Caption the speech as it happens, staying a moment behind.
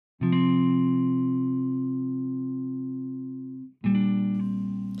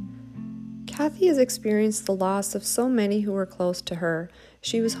Kathy has experienced the loss of so many who were close to her.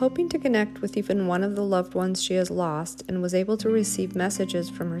 She was hoping to connect with even one of the loved ones she has lost and was able to receive messages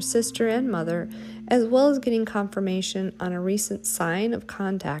from her sister and mother, as well as getting confirmation on a recent sign of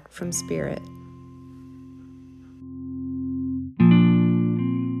contact from Spirit.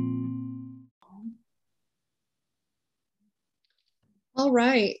 All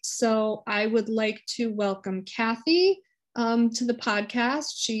right, so I would like to welcome Kathy to the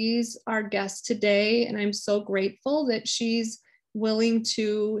podcast. She's our guest today, and I'm so grateful that she's willing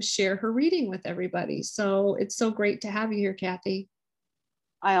to share her reading with everybody. So it's so great to have you here, Kathy.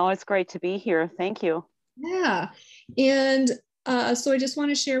 It's great to be here. Thank you. Yeah, and so I just want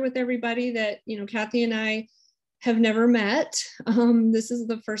to share with everybody that, Kathy and I have never met. This is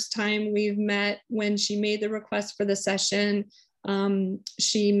the first time we've met. When she made the request for the session,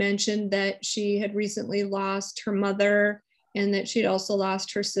 she mentioned that she had recently lost her mother and that she'd also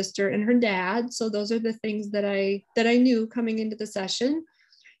lost her sister and her dad. So those are the things that I knew coming into the session,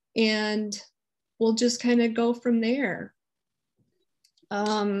 and we'll just kind of go from there.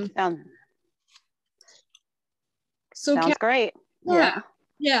 Sounds Kathy, great. Yeah.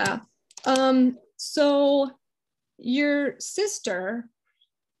 So your sister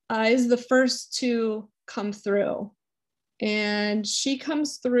is the first to come through, and she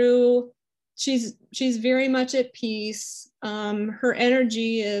comes through. She's very much at peace. Her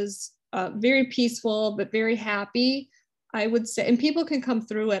energy is very peaceful, but very happy, I would say. And people can come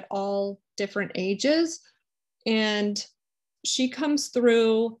through at all different ages. And she comes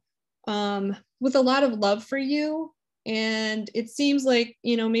through with a lot of love for you. And it seems like,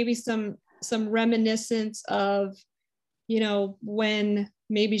 maybe some reminiscence of, when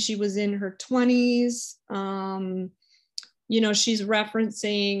maybe she was in her 20s. She's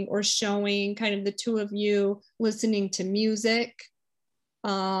referencing or showing kind of the two of you listening to music.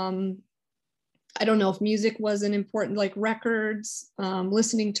 I don't know if music was an important, like records,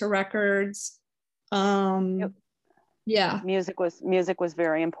 listening to records. Yep. Yeah. Music was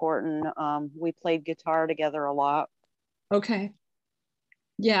very important. We played guitar together a lot. Okay.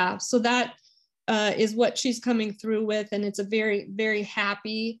 Yeah. So that is what she's coming through with. And it's a very, very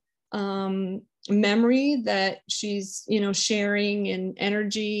happy memory that she's, sharing, and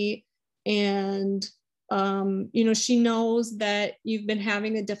energy. And, she knows that you've been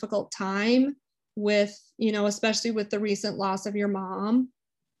having a difficult time with, especially with the recent loss of your mom.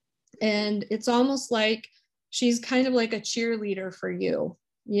 And it's almost like she's kind of like a cheerleader for you.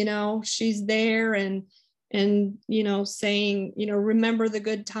 She's there and saying, remember the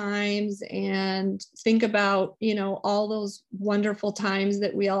good times and think about, all those wonderful times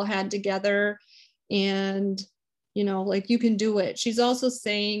that we all had together. And, like, you can do it. She's also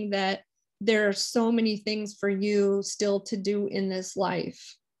saying that there are so many things for you still to do in this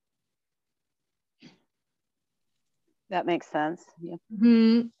life. That makes sense. Yeah.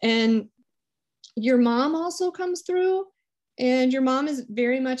 Mm-hmm. And your mom also comes through, and your mom is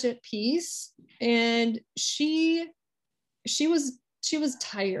very much at peace, and she was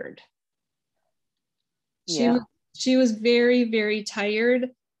tired. She was very, very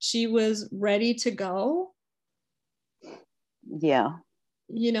tired. She was ready to go. Yeah.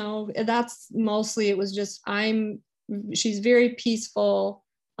 That's mostly, it was just, she's very peaceful.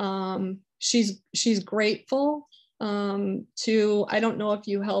 She's grateful to, I don't know if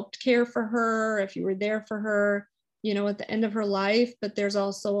you helped care for her, if you were there for her, at the end of her life, but there's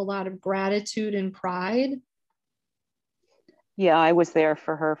also a lot of gratitude and pride. Yeah, I was there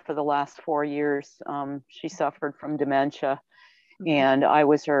for her for the last 4 years. She suffered from dementia, and I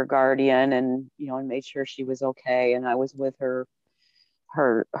was her guardian, and and made sure she was okay. And I was with her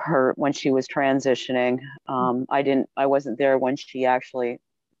when she was transitioning. I wasn't there when she actually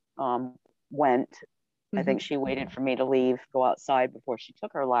went. I think she waited for me to leave, go outside before she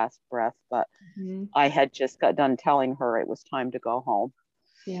took her last breath, but I had just got done telling her it was time to go home.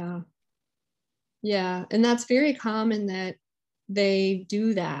 Yeah. Yeah. And that's very common that they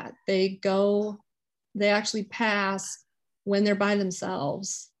do that. They actually pass when they're by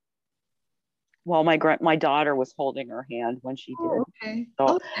themselves. Well, my daughter was holding her hand when she did. Oh, okay.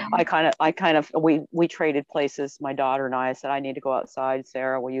 So okay. I kind of we traded places. My daughter and I said, I need to go outside.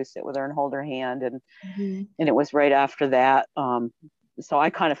 Sarah, will you sit with her and hold her hand? And and it was right after that. So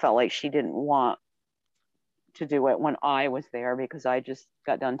I kind of felt like she didn't want to do it when I was there, because I just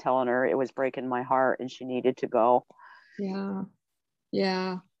got done telling her it was breaking my heart and she needed to go. Yeah.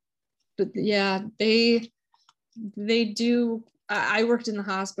 Yeah. But yeah, they do. I worked in the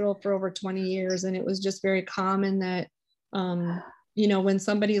hospital for over 20 years, and it was just very common that, when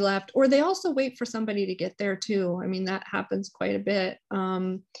somebody left, or they also wait for somebody to get there too. I mean, that happens quite a bit.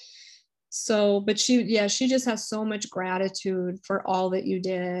 So, but she just has so much gratitude for all that you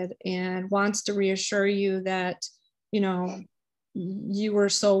did and wants to reassure you that, you know, you were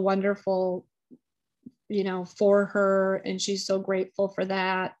so wonderful, you know, for her, and she's so grateful for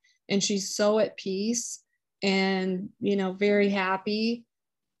that. And she's so at peace and, you know, very happy.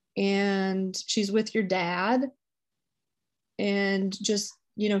 And she's with your dad, and just,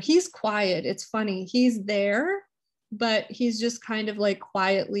 you know, he's quiet. It's funny. He's there, but he's just kind of like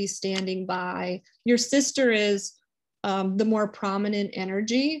quietly standing by. Your sister is the more prominent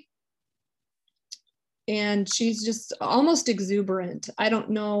energy, and she's just almost exuberant. I don't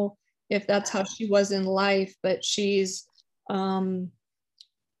know if that's how she was in life, but she's,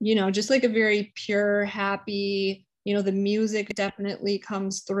 you know, just like a very pure, happy, you know, the music definitely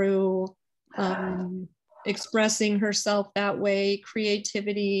comes through, expressing herself that way,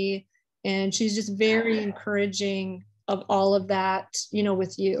 creativity. And she's just very encouraging of all of that, you know,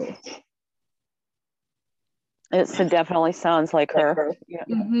 with you. It definitely sounds like her. Yeah.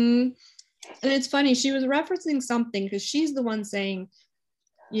 Mm-hmm. And it's funny, she was referencing something because she's the one saying,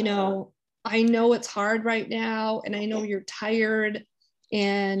 you know, I know it's hard right now and I know you're tired.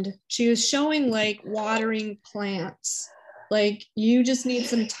 And she was showing like watering plants. Like you just need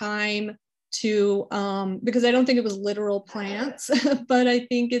some time to, because I don't think it was literal plants, but I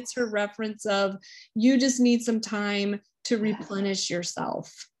think it's her reference of you just need some time to replenish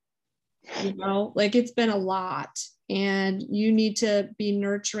yourself. You know, like it's been a lot and you need to be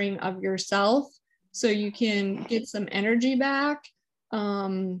nurturing of yourself so you can get some energy back,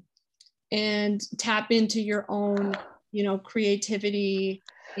 and tap into your own, you know, creativity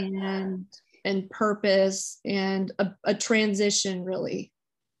and purpose and a transition, really.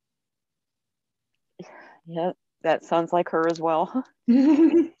 Yeah, that sounds like her as well.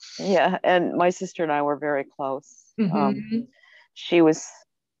 Yeah, and my sister and I were very close. Mm-hmm. She was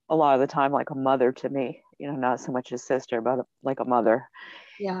a lot of the time like a mother to me, you know, not so much a sister, but like a mother.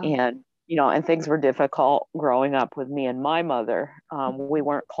 Yeah. And, you know, and things were difficult growing up with me and my mother. We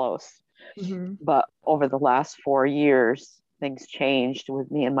weren't close. Mm-hmm. But over the last 4 years, things changed with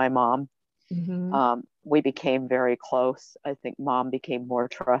me and my mom. Mm-hmm. We became very close. I think mom became more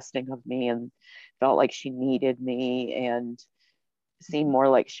trusting of me and felt like she needed me and seemed more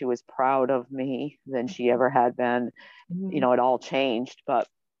like she was proud of me than she ever had been. Mm-hmm. You know, it all changed, but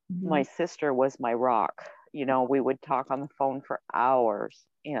Mm-hmm. my sister was my rock. You know, we would talk on the phone for hours.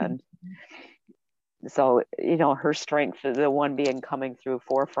 And so, you know, her strength, the one being coming through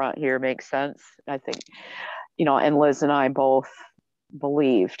forefront here, makes sense. I think, you know, and Liz and I both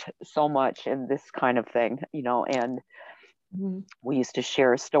believed so much in this kind of thing, you know, and Mm-hmm. we used to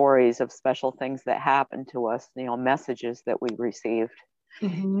share stories of special things that happened to us, you know, messages that we received.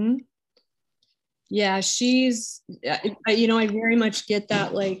 Mm-hmm. Yeah, she's, you know, I very much get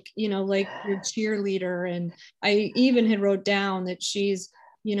that, like, you know, like your cheerleader. And I even had wrote down that she's,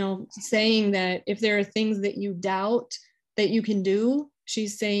 you know, saying that if there are things that you doubt that you can do,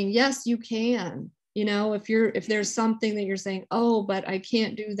 she's saying, yes, you can. You know, if there's something that you're saying, oh, but I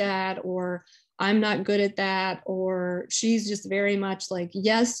can't do that, or I'm not good at that, or she's just very much like,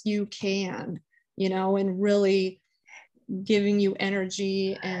 yes, you can, you know, and really giving you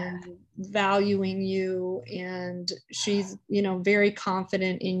energy and valuing you. And she's, you know, very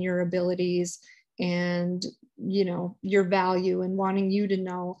confident in your abilities and, you know, your value, and wanting you to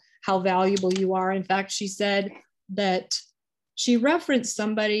know how valuable you are. In fact, she said that she referenced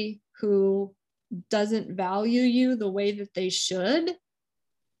somebody who doesn't value you the way that they should.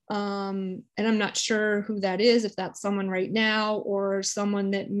 And I'm not sure who that is, if that's someone right now or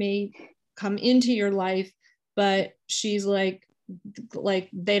someone that may come into your life, but she's like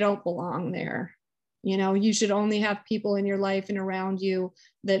they don't belong there. You know, you should only have people in your life and around you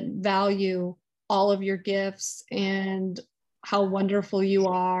that value all of your gifts and how wonderful you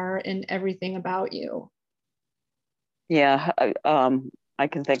are and everything about you. Yeah, I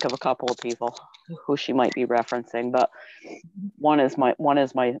can think of a couple of people who she might be referencing, but one is my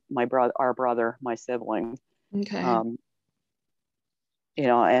brother, our brother, my sibling. Okay. You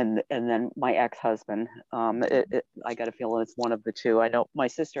know, and then my ex-husband. I got a feeling it's one of the two. I know my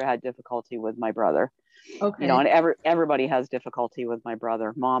sister had difficulty with my brother. Okay. You know, and everybody has difficulty with my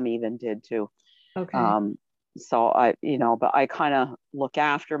brother. Mom even did too. Okay. So I, you know, but I kind of look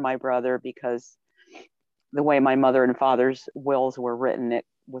after my brother because the way my mother and father's wills were written, it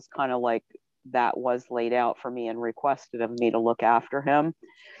was kind of like that was laid out for me and requested of me to look after him.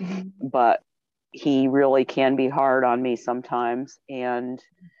 Mm-hmm. But he really can be hard on me sometimes. And,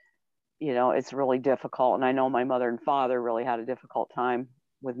 you know, it's really difficult. And I know my mother and father really had a difficult time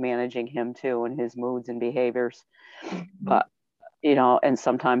with managing him too and his moods and behaviors. Mm-hmm. But you know, and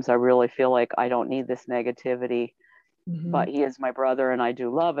sometimes I really feel like I don't need this negativity, Mm-hmm. but he is my brother and I do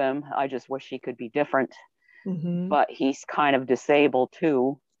love him. I just wish he could be different, Mm-hmm. but he's kind of disabled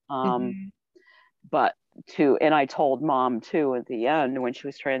too. Um, Mm-hmm. but and I told mom too at the end when she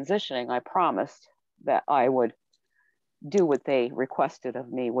was transitioning, I promised that I would do what they requested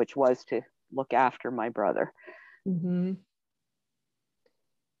of me, which was to look after my brother. Mm-hmm.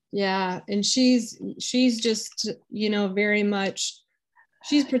 Yeah, and she's just, very much,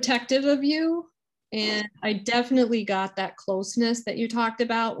 she's protective of you. And I definitely got that closeness that you talked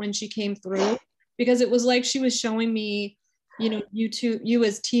about when she came through, because it was like she was showing me, you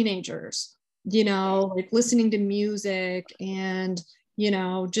as teenagers, like listening to music and,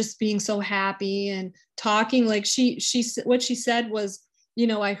 just being so happy and talking. Like what she said was,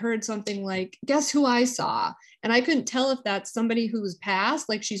 I heard something like, guess who I saw? And I couldn't tell if that's somebody who's passed,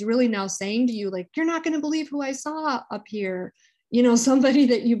 like she's really now saying to you, like, you're not going to believe who I saw up here, somebody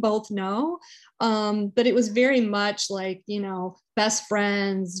that you both know. But it was very much like, best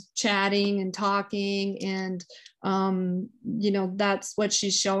friends chatting and talking. And, that's what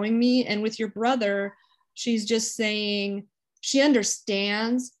she's showing me. And with your brother, she's just saying she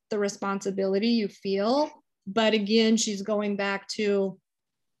understands the responsibility you feel. But again, she's going back to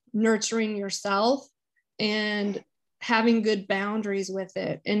nurturing yourself and having good boundaries with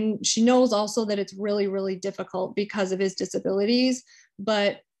it. And she knows also that it's really, really difficult because of his disabilities.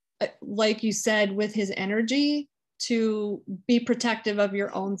 But like you said, with his energy, to be protective of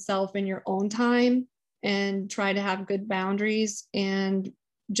your own self in your own time and try to have good boundaries and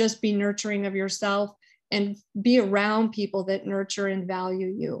just be nurturing of yourself and be around people that nurture and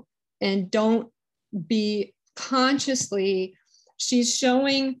value you. And don't be consciously, she's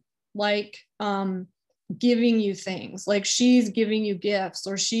showing like giving you things, like she's giving you gifts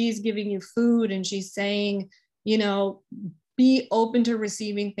or she's giving you food, and she's saying, be open to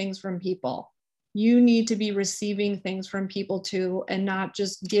receiving things from people. You need to be receiving things from people too, and not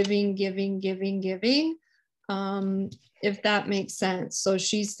just giving, giving, giving, giving. If that makes sense. So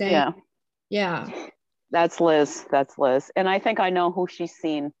she's saying, Yeah, yeah. that's Liz. That's Liz. And I think I know who she's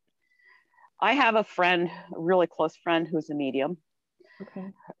seen. I have a friend, a really close friend who's a medium. Okay.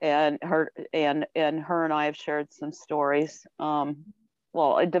 And her and I have shared some stories.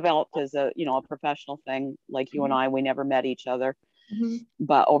 Well, it developed as a professional thing. Like you and I, we never met each other, Mm-hmm.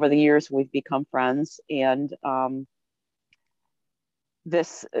 but over the years we've become friends. And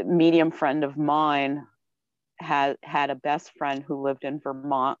this medium friend of mine had a best friend who lived in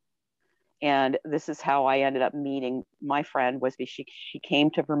Vermont. And this is how I ended up meeting my friend. Was she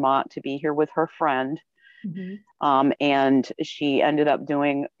came to Vermont to be here with her friend. Mm-hmm. And she ended up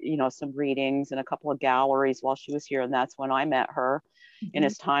doing, some readings and a couple of galleries while she was here. And that's when I met her. Mm-hmm. And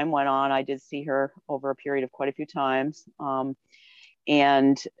as time went on, I did see her over a period of quite a few times,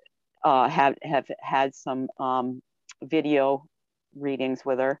 and have had some video readings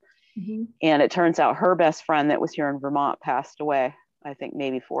with her. Mm-hmm. And it turns out her best friend that was here in Vermont passed away, I think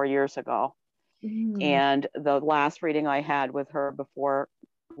maybe 4 years ago. Mm-hmm. And the last reading I had with her before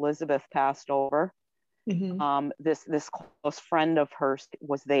Elizabeth passed over, Mm-hmm. this close friend of hers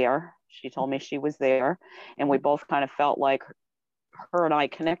was there. She told me she was there, and we both kind of felt like her and I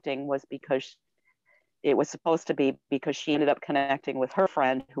connecting was because it was supposed to be, because she ended up connecting with her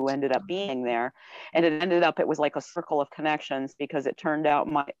friend who ended up being there. And it was like a circle of connections, because it turns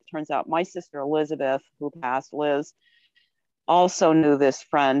out my sister Elizabeth, who passed, Liz, also knew this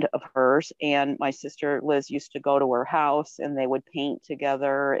friend of hers, and my sister Liz used to go to her house and they would paint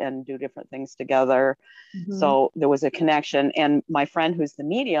together and do different things together. Mm-hmm. So there was a connection. And my friend who's the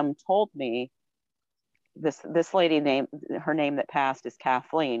medium told me, this lady her name that passed is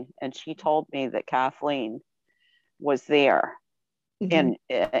Kathleen, and she told me that Kathleen was there, Mm-hmm.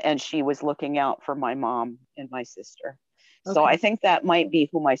 and she was looking out for my mom and my sister. So Okay. I think that might be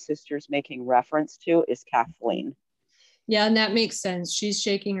who my sister's making reference to, is Kathleen. Yeah, and that makes sense. She's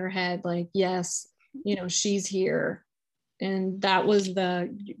shaking her head like, yes, she's here. And that was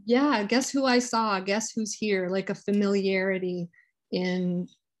guess who I saw? Guess who's here? Like a familiarity in,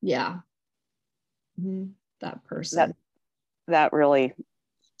 yeah, that person. That really,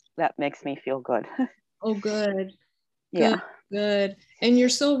 that makes me feel good. Oh, good, good, Yeah. good. And you're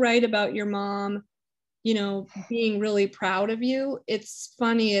so right about your mom, being really proud of you. It's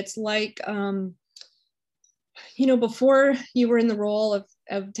funny. It's like, before you were in the role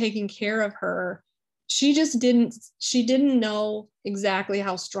of taking care of her, she didn't know exactly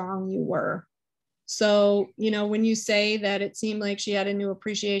how strong you were. So, when you say that it seemed like she had a new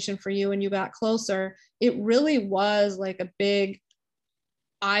appreciation for you and you got closer, it really was like a big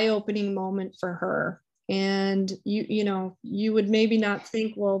eye-opening moment for her. And you would maybe not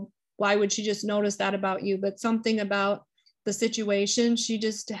think, well, why would she just notice that about you? But something about the situation, she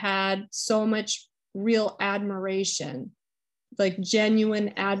just had so much real admiration, like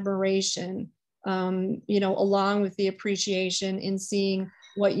genuine admiration, along with the appreciation in seeing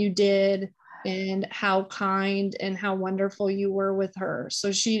what you did and how kind and how wonderful you were with her.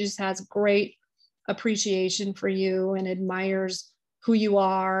 So she just has great appreciation for you and admires who you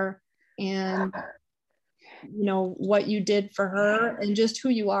are, and what you did for her, and just who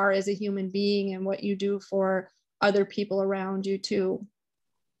you are as a human being, and what you do for other people around you too.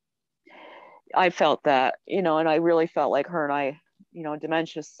 I felt that, and I really felt like her and I,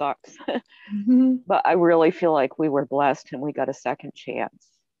 dementia sucks, Mm-hmm. but I really feel like we were blessed and we got a second chance.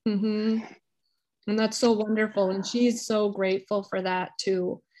 Mm-hmm. And that's so wonderful. And she's so grateful for that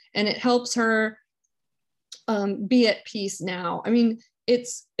too. And it helps her be at peace now. I mean,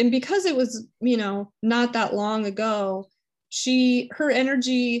 and because it was, not that long ago, her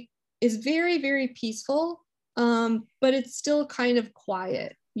energy is very, very peaceful, but it's still kind of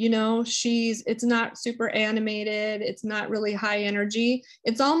quiet. It's not super animated. It's not really high energy.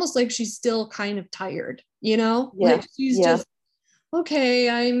 It's almost like she's still kind of tired, like she's just, okay,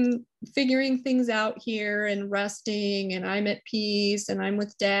 I'm figuring things out here and resting, and I'm at peace, and I'm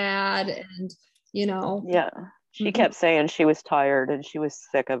with dad, and Yeah. She kept saying she was tired and she was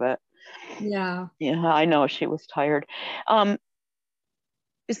sick of it. Yeah. Yeah, I know she was tired.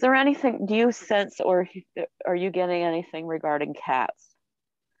 Is there anything, do you sense, or are you getting anything regarding cats?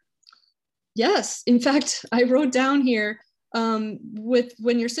 Yes. In fact, I wrote down here, with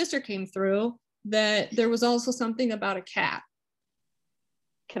when your sister came through, that there was also something about a cat.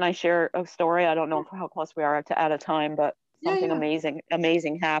 Can I share a story? I don't know how close we are to at a time, but something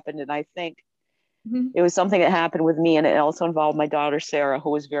amazing happened. And I think it was something that happened with me, and it also involved my daughter, Sarah, who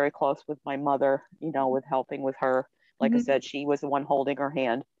was very close with my mother, with helping with her. Like I said, she was the one holding her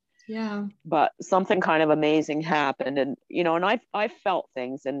hand. Yeah. But something kind of amazing happened. And, and I've felt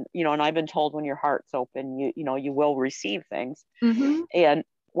things, and, and I've been told when your heart's open, you will receive things. And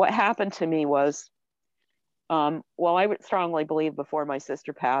what happened to me was, well, I would strongly believe before my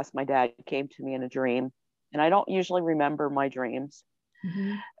sister passed, my dad came to me in a dream. And I don't usually remember my dreams,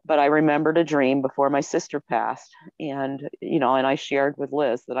 but I remembered a dream before my sister passed. And, and I shared with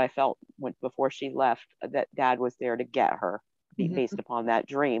Liz that I felt before she left that dad was there to get her based upon that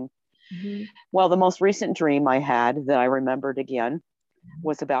dream. Well, the most recent dream I had that I remembered again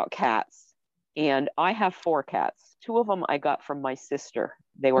was about cats. And I have 4 cats. 2 of them I got from my sister.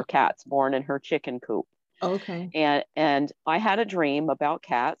 They were cats born in her chicken coop. Okay. And I had a dream about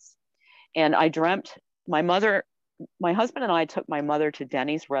cats, and I dreamt my husband and I took my mother to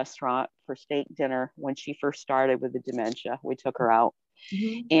Denny's restaurant for steak dinner when she first started with the dementia. We took her out.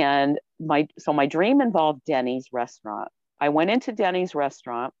 And my dream involved Denny's restaurant. I went into Denny's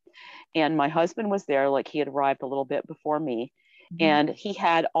restaurant, and my husband was there, like he had arrived a little bit before me, and he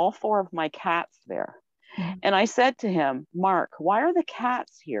had all 4 of my cats there. And I said to him, Mark, why are the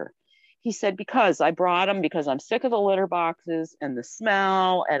cats here? He said, because I brought them because I'm sick of the litter boxes and the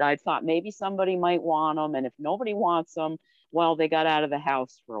smell. And I thought maybe somebody might want them. And if nobody wants them, well, they got out of the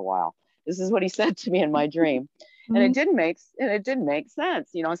house for a while. This is what he said to me in my dream. And it didn't make sense,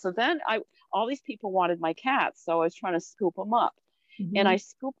 So then all these people wanted my cats. So I was trying to scoop them up. And I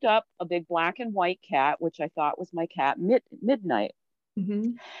scooped up a big black and white cat, which I thought was my cat, Midnight.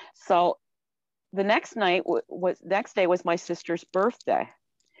 So the next day was my sister's birthday.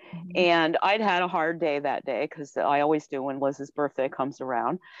 And I'd had a hard day that day, because I always do when Liz's birthday comes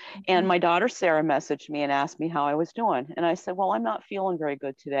around. And my daughter, Sarah, messaged me and asked me how I was doing. And I said, well, I'm not feeling very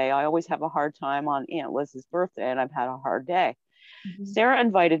good today. I always have a hard time on Aunt Liz's birthday, and I've had a hard day. Sarah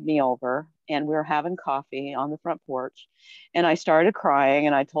invited me over, and we were having coffee on the front porch. And I started crying,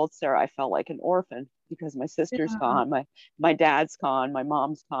 and I told Sarah I felt like an orphan because my sister's gone, my dad's gone, my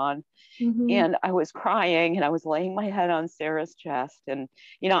mom's gone. And I was crying, and I was laying my head on Sarah's chest. And,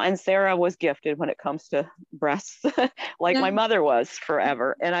 and Sarah was gifted when it comes to breasts, like my mother was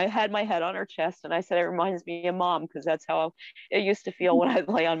forever. And I had my head on her chest, and I said, it reminds me of Mom, because that's how it used to feel when I'd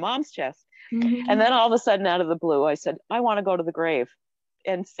lay on Mom's chest. And then all of a sudden, out of the blue, I said, I want to go to the grave.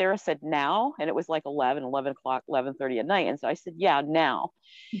 And Sarah said, now? And it was like 11 o'clock, 11:30 at night. And so I said, yeah, now.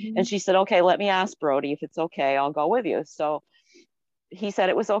 And she said, okay, let me ask Brody if it's okay. I'll go with you. So he said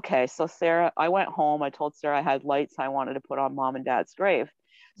it was okay. So I went home. I told Sarah I had lights I wanted to put on Mom and Dad's grave.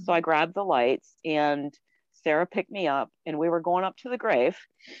 So I grabbed the lights, and Sarah picked me up, and we were going up to the grave.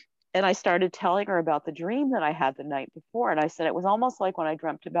 And I started telling her about the dream that I had the night before. And I said, it was almost like when I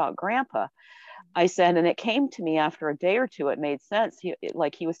dreamt about Grandpa. I said, and it came to me after a day or two, it made sense. He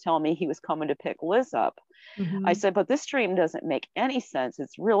was telling me he was coming to pick Liz up. I Mhm. said, but this dream doesn't make any sense.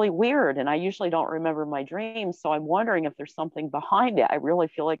 It's really weird. And I usually don't remember my dreams. So I'm wondering if there's something behind it. I really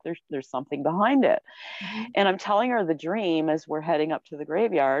feel like there's something behind it. Mhm. And I'm telling her the dream as we're heading up to the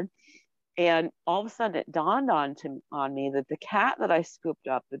graveyard. And all of a sudden it dawned on me that the cat that I scooped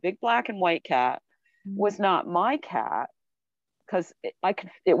up, the big black and white cat, Mhm. was not my cat, because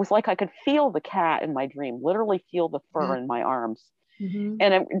it was like I could feel the cat in my dream, literally feel the fur Yeah. in my arms. Mhm.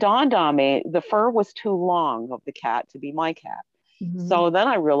 And it dawned on me the fur was too long of the cat to be my cat. Mhm. So then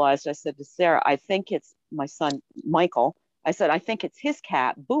I realized, I said to Sarah, I think it's my son, Michael. I said, I think it's his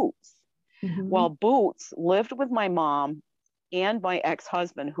cat, Boots. Mhm. Well, Boots lived with my mom and my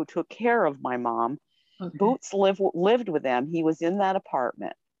ex-husband who took care of my mom. Okay. Boots lived with them. He was in that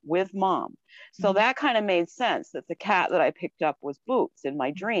apartment with mom. So Mhm. that kind of made sense that the cat that I picked up was Boots in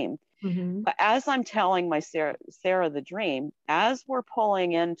my dream. Mhm. But as I'm telling my Sarah the dream, as we're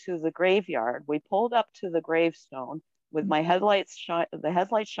pulling into the graveyard, we pulled up to the gravestone with my the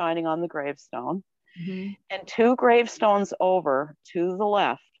headlights shining on the gravestone, Mhm. and two gravestones over to the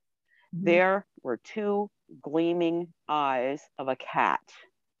left, Mhm. there were two gleaming eyes of a cat,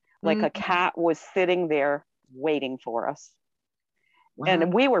 like a Mhm. cat was sitting there waiting for us. Wow.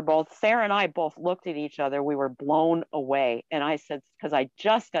 And Sarah and I both looked at each other. We were blown away. And I said, because I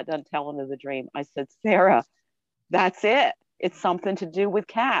just got done telling her the dream, I said, Sarah, that's it. It's something to do with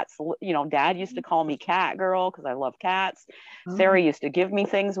cats. You know, Dad used to call me Cat Girl because I love cats. Oh. Sarah used to give me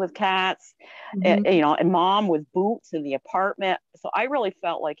things with cats, Mhm. you know, and Mom with Boots in the apartment. So I really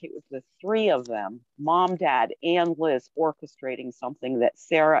felt like it was the three of them, Mom, Dad, and Liz, orchestrating something that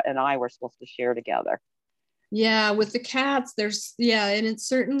Sarah and I were supposed to share together. Yeah, with the cats, and it's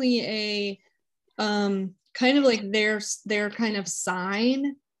certainly a kind of like their kind of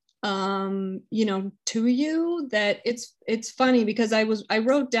sign to you, that it's funny because I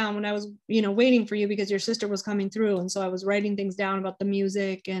wrote down when I was waiting for you, because your sister was coming through, and so I was writing things down about the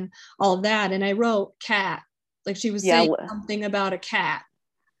music and all of that, and I wrote cat, like she was Yeah, saying something about a cat.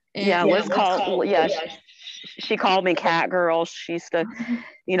 And yeah, Liz called, yeah, she called me Cat Girl. She used to,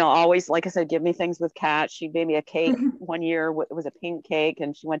 you know, always, like I said, give me things with cats. She made me a cake one year. It was a pink cake,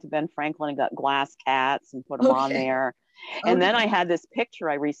 and she went to Ben Franklin and got glass cats and put them on okay. there. And then Okay. I had this picture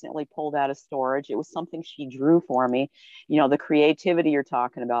I recently pulled out of storage. It was something she drew for me. You know, the creativity you're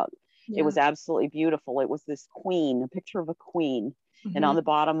talking about. It Yeah. was absolutely beautiful. It was this queen, a picture of a queen. And Mhm. on the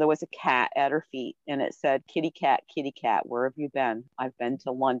bottom, there was a cat at her feet. And it said, kitty cat, where have you been? I've been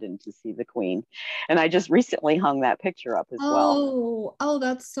to London to see the queen. And I just recently hung that picture up as well. Oh,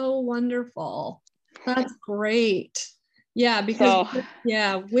 that's so wonderful. That's great. Yeah, because So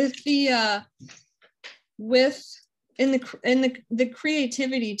yeah, with the with in the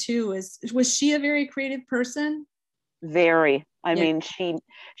creativity too, is was she a very creative person? very, I Yeah. mean,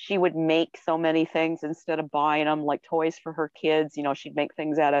 she would make so many things instead of buying them like toys for her kids. You know, she'd make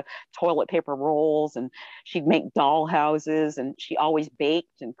things out of toilet paper rolls, and she'd make doll houses, and she always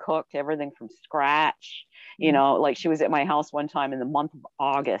baked and cooked everything from scratch. You Mhm. know, like she was at my house one time in the month of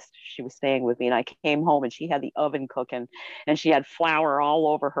August. She was staying with me, and I came home and she had the oven cooking, and she had flour all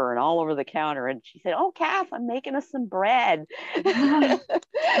over her and all over the counter. And she said, "Oh, Kath, I'm making us some bread."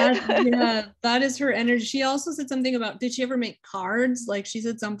 Yeah, that is her energy. She also said something about, did she ever make cards? Like she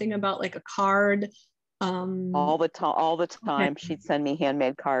said something about like a card. Um, All the okay. time she'd send me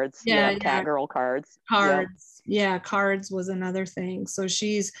handmade cards. Yeah, Yeah, yeah, cat girl cards. Yep. cards. Yeah, cards was another thing. So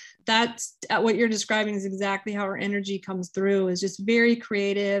that's what you're describing is exactly how her energy comes through, is just very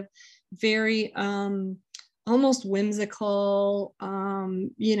creative, very almost whimsical,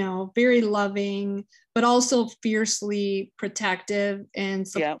 very loving, but also fiercely protective and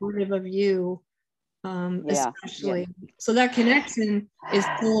Yep. supportive of you, Yeah. Yeah. especially. So that connection is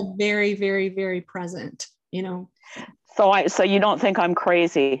still very, very, very present. So you don't think I'm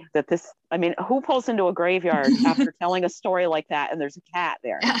crazy that this, I mean, who pulls into a graveyard after telling a story like that and there's a cat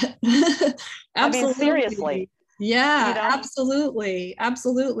there? I mean, seriously, Absolutely. you Yeah, know, absolutely.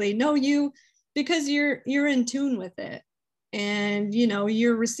 Absolutely. No, because you're in tune with it. And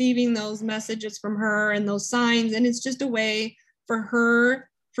you're receiving those messages from her and those signs, and it's just a way for her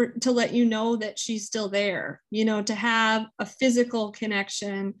to let you know that she's still there, to have a physical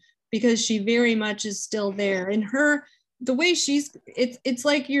connection, because she very much is still there. And the way it's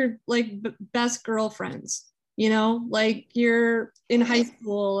like you're like best girlfriends, like you're in high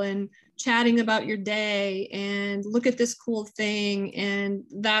school and chatting about your day and look at this cool thing, and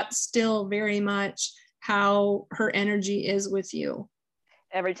that's still very much how her energy is with you.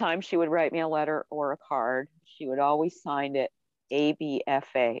 every time she would write me a letter or a card, she would always sign it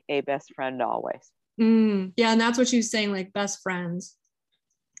ABFA, a best friend always. Yeah, and that's what she was saying, like best friends.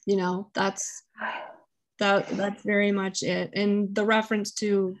 You know, that's very much it. And the reference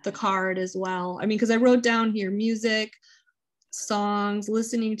to the card as well. I mean, because I wrote down here music, songs,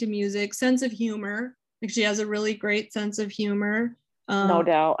 listening to music, sense of humor. Like she has a really great sense of humor. No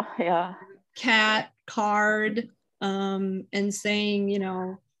doubt. Yeah. Cat, card, and saying, you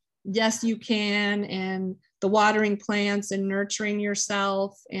know, yes, you can, and the watering plants and nurturing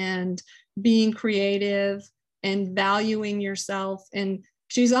yourself and being creative and valuing yourself. And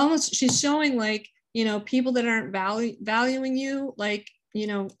she's showing like, you know, people that aren't valuing you, like, you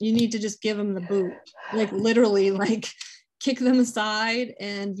know, you need to just give them the boot, like literally, like kick them aside,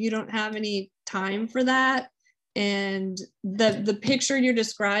 and you don't have any time for that. And the picture you're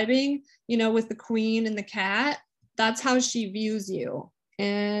describing, you know, with the queen and the cat, that's how she views you,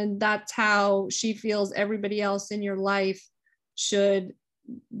 and that's how she feels everybody else in your life should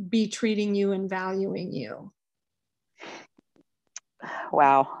be treating you and valuing you.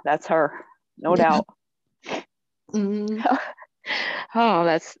 Wow, that's her, no doubt. Mm-hmm. Oh,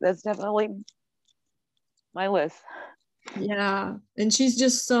 that's definitely my Liz. Yeah, and she's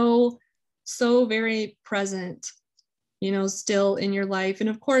just so very present, you know, still in your life. And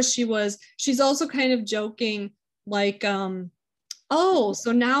of course she's also kind of joking, like, oh,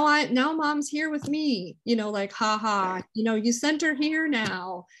 so now mom's here with me, you know, like, haha, you know, you sent her here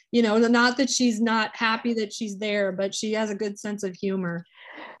now, you know, not that she's not happy that she's there, but she has a good sense of humor.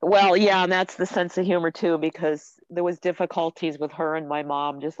 Well, yeah, and that's the sense of humor too, because there was difficulties with her and my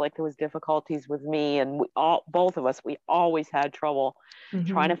mom, just like there was difficulties with me, and both of us, we always had trouble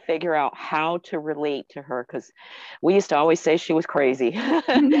trying to figure out how to relate to her, because we used to always say she was crazy,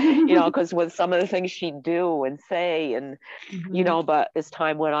 you know, because with some of the things she'd do and say, and you know, but as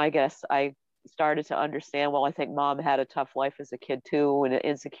time went, I guess I started to understand, well, I think mom had a tough life as a kid too, and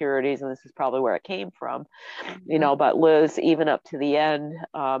insecurities, and this is probably where it came from, you know. But Liz, even up to the end,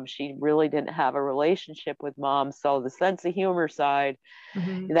 she really didn't have a relationship with mom, so the sense of humor side,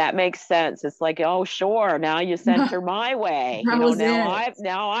 that makes sense. It's like, oh sure, now you sent her my way, you know,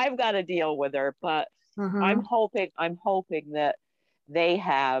 now I've got to deal with her. But I'm hoping that they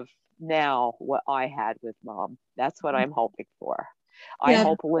have now what I had with mom. That's what I'm hoping for. I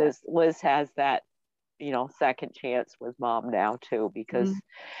hope Liz has that, you know, second chance with mom now too, because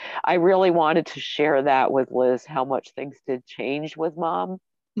I really wanted to share that with Liz, how much things did change with mom.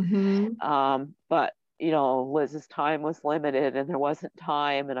 But you know, Liz's time was limited, and there wasn't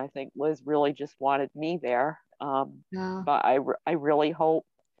time, and I think Liz really just wanted me there. But I really hope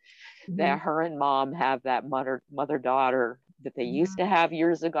that her and mom have that mother daughter that they used to have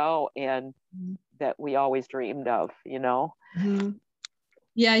years ago, and that we always dreamed of, you know.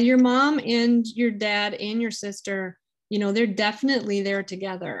 Yeah, your mom and your dad and your sister, you know, they're definitely there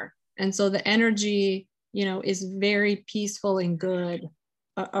together, and so the energy, you know, is very peaceful and good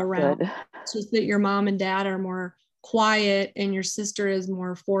around. Good. It's just that your mom and dad are more quiet, and your sister is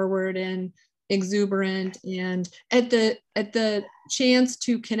more forward and exuberant, and at the chance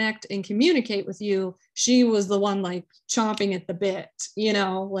to connect and communicate with you, she was the one like chomping at the bit, you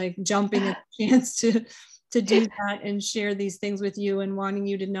know, like jumping at the chance to do that and share these things with you, and wanting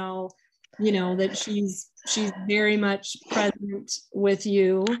you to know, you know, that she's very much present with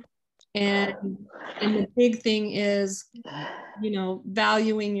you. And the big thing is, you know,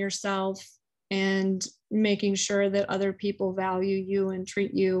 valuing yourself and making sure that other people value you and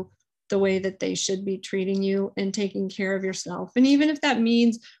treat you the way that they should be treating you, and taking care of yourself. And even if that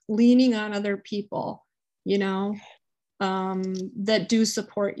means leaning on other people, you know, that do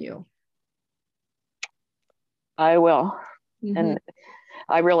support you. I will. And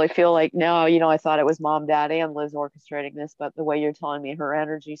I really feel like now, you know, I thought it was mom, dad, and Liz orchestrating this, but the way you're telling me, her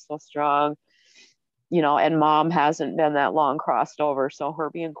energy's so strong, you know, and mom hasn't been that long crossed over, so her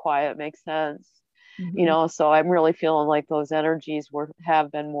being quiet makes sense, you know. So I'm really feeling like those energies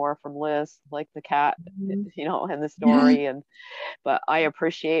have been more from Liz, like the cat, you know, and the story. And but I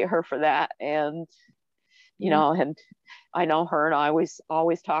appreciate her for that. And you know, and I know her and I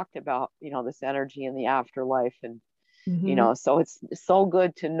always talked about, you know, this energy in the afterlife, and you know, so it's so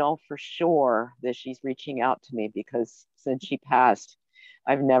good to know for sure that she's reaching out to me, because since she passed,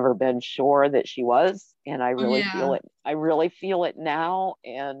 I've never been sure that she was, and I really feel it. I really feel it now.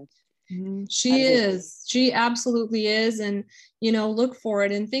 And she absolutely is. And you know, look for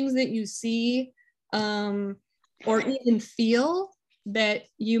it in things that you see, or even feel that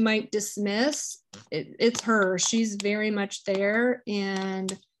you might dismiss. It's her. She's very much there,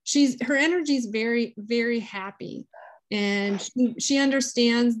 and her energy is very, very happy. and she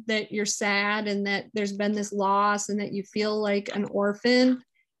understands that you're sad and that there's been this loss and that you feel like an orphan,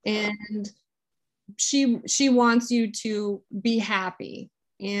 and she wants you to be happy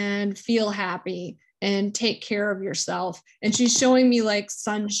and feel happy and take care of yourself. And she's showing me like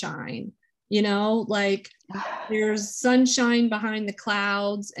sunshine, like there's sunshine behind the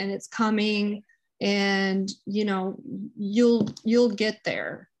clouds and it's coming, and you'll get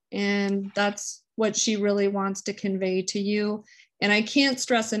there. And that's what she really wants to convey to you. And I can't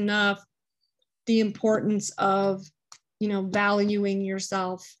stress enough the importance of valuing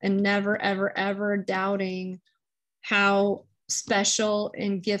yourself and never, ever, ever doubting how special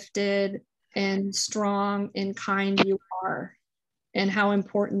and gifted and strong and kind you are, and how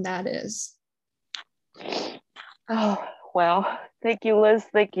important that is. Oh, well, thank you, Liz.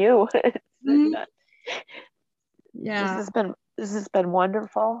 Thank you. Mm-hmm. Yeah. This has been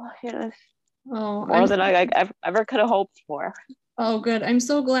wonderful. More than I ever could have hoped for. Oh, good. I'm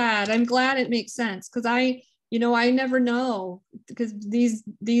so glad. I'm glad it makes sense, because I never know, because these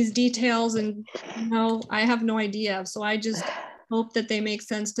details, and I have no idea. So I just hope that they make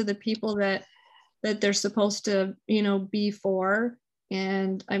sense to the people that they're supposed to, be for.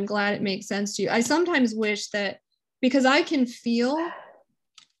 And I'm glad it makes sense to you. I sometimes wish that, because I can feel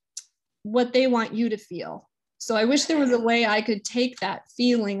what they want you to feel. So I wish there was a way I could take that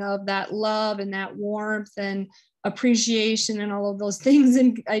feeling of that love and that warmth and appreciation and all of those things,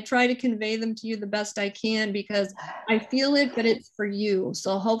 and I try to convey them to you the best I can, because I feel it, but it's for you.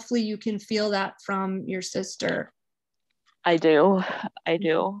 So hopefully you can feel that from your sister. I do.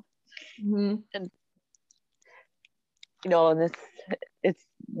 Mm-hmm. And and it's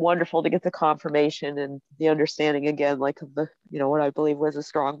wonderful to get the confirmation and the understanding again, like of the what I believe was a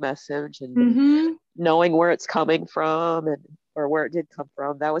strong message, and mm-hmm. knowing where it's coming from, or where it did come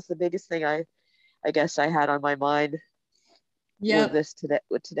from. That was the biggest thing I guess I had on my mind. With this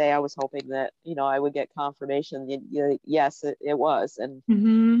today, I was hoping that I would get confirmation. Yes, it was, and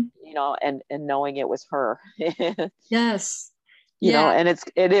mm-hmm. And knowing it was her. Yes. And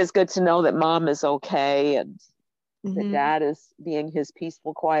it is good to know that mom is okay, and mm-hmm. that dad is being his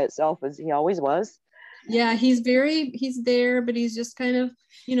peaceful, quiet self as he always was. Yeah, he's there, but he's just kind of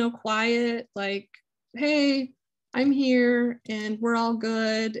quiet, like, hey, I'm here and we're all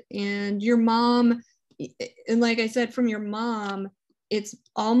good. And your mom, and like I said, from your mom, it's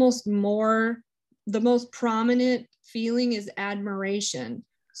almost more, the most prominent feeling is admiration.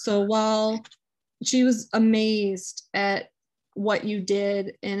 So while she was amazed at what you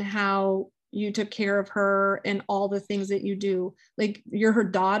did and how you took care of her and all the things that you do, like, you're her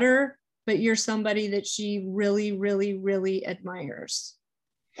daughter, but you're somebody that she really, really, really admires.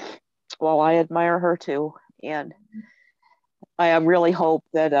 Well, I admire her too. And I really hope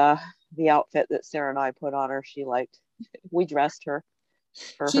that the outfit that Sarah and I put on her, she liked. We dressed her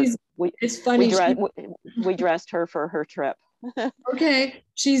for her. It's funny. We dressed her for her trip. Okay.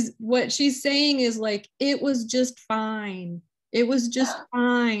 What she's saying is like, it was just fine. It was just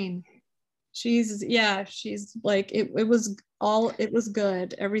fine. She's like, it was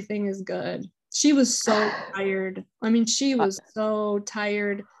good. Everything is good. She was so tired. I mean, she was so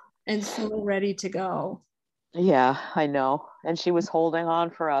tired and so ready to go. Yeah, I know. And she was holding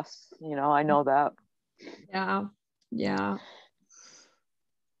on for us. I know that. Yeah.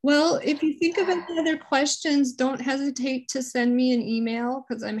 Well, if you think of any other questions, don't hesitate to send me an email,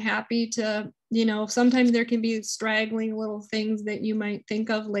 because I'm happy to, sometimes there can be straggling little things that you might think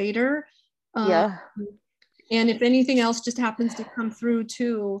of later. Yeah. And if anything else just happens to come through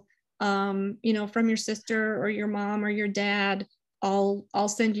too, from your sister or your mom or your dad, I'll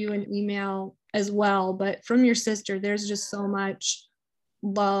send you an email as well. But from your sister, there's just so much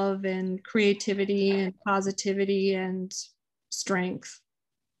love and creativity and positivity and strength.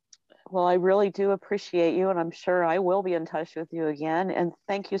 Well, I really do appreciate you, and I'm sure I will be in touch with you again. And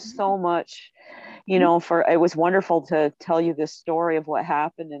thank you so much, for, it was wonderful to tell you this story of what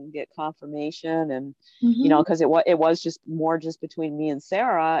happened and get confirmation. And, because it was just more just between me and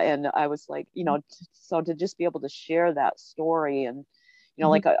Sarah. And I was like, so to just be able to share that story. And,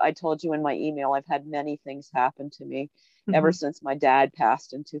 like I told you in my email, I've had many things happen to me ever since my dad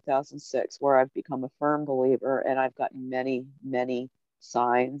passed in 2006, where I've become a firm believer, and I've gotten many, many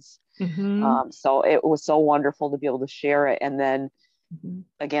signs. So it was so wonderful to be able to share it, and then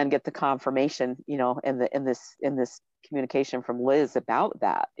again get the confirmation, in this communication from Liz about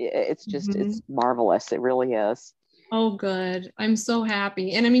that. It's just it's marvelous. It really is. Oh, good. I'm so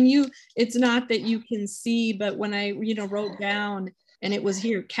happy. And I mean, it's not that you can see, but when I wrote down, and it was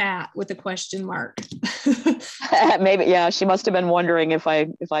here, cat with a question mark. Maybe, yeah, she must have been wondering if I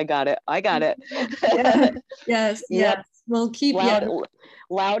got it. I got it. Yeah. Yes, Yep. yes. We'll keep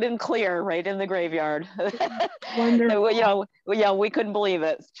Loud and clear right in the graveyard. Wonderful. We couldn't believe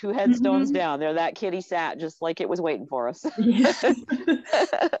it. 2 headstones down there, that kitty sat just like it was waiting for us. Yeah.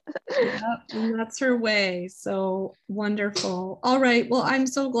 Yep, and that's her way. So wonderful. All right. Well, I'm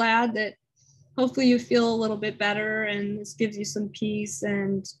so glad that hopefully you feel a little bit better and this gives you some peace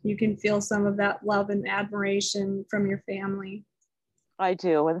and you can feel some of that love and admiration from your family. I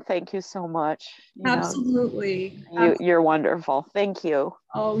do. And thank you so much. Absolutely. You're wonderful. Thank you.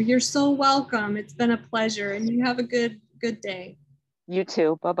 Oh, you're so welcome. It's been a pleasure. And you have a good day. You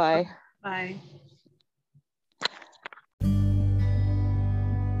too. Bye-bye. Bye.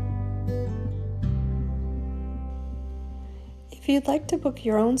 If you'd like to book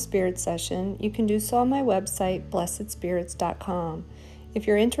your own spirit session, you can do so on my website, blessedspirits.com. If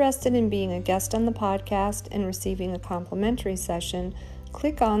you're interested in being a guest on the podcast and receiving a complimentary session,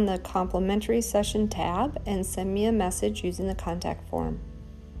 click on the complimentary session tab and send me a message using the contact form.